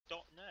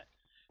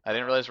I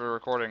didn't realize we were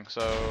recording,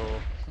 so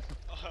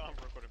I'm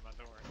recording, man,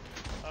 don't worry.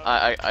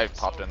 I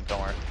popped So, in.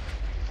 Don't worry.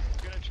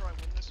 I'm gonna try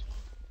and win this one.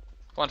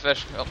 Come on,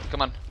 fish. Help,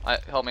 come on.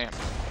 Help me.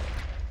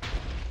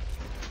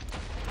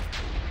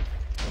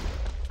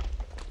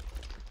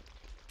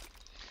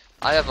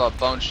 I have a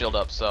bone shield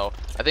up, so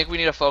I think we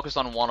need to focus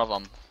on one of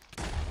them.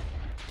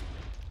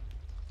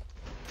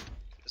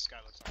 This guy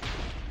looks like.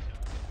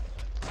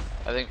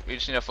 I think we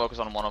just need to focus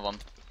on one of them.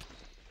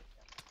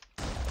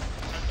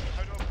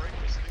 How do I break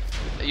this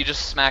thing? You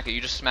just smack it. You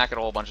just smack it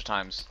a whole bunch of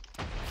times.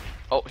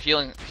 Oh,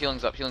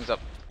 healing's up. Healing's up.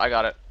 I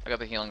got it. I got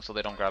the healing, so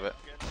they don't grab it.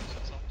 I'm getting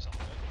this, I'm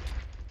dead.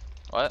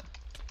 What?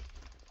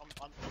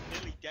 I'm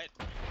nearly dead.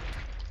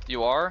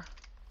 You are?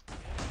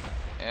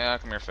 Yeah,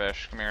 come here,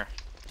 fish. Come here.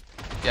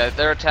 Yeah,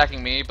 they're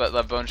attacking me, but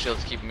the bone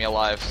shield's keeping me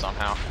alive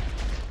somehow.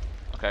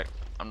 Okay,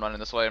 I'm running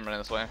this way. I'm running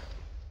this way.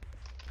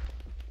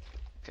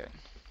 Okay.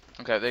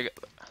 Okay,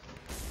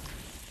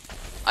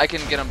 I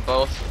can get them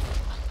both.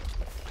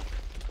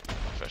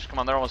 Fish, come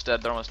on, they're almost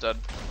dead. They're almost dead.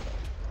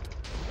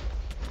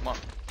 Come on.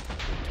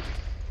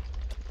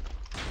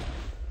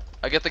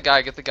 I get the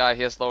guy. Get the guy.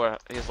 He has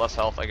less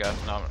health. I guess.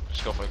 No,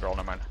 just go for the girl.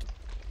 Never mind.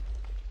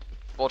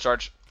 Full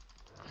charge.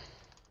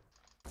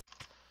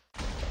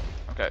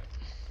 Okay.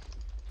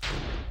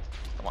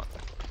 Come on.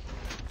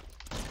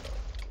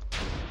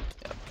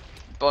 Yeah.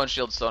 Bone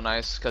shield's so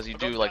nice because you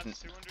do like.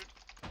 200.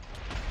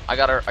 I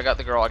got her. I got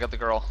the girl. I got the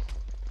girl.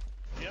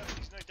 Yeah,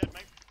 he's no dead,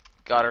 mate.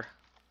 Got her.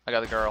 I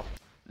got the girl.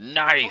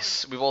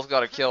 Nice. We both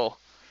got a kill.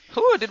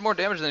 Whew, I did more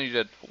damage than you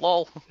did.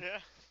 Lol. Yeah.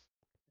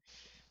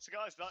 So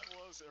guys, that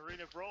was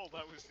Arena Brawl.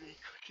 That was the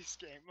quickest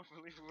game I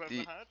believe we've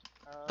ever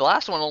had. The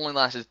last one only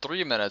lasted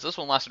 3 minutes. This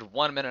one lasted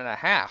 1 minute and a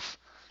half.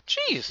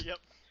 Jeez. Yep.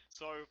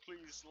 So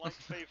please like,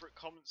 favorite,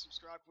 comment,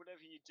 subscribe, whatever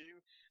you do,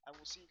 and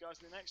we'll see you guys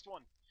in the next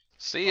one.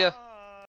 See ya. Bye.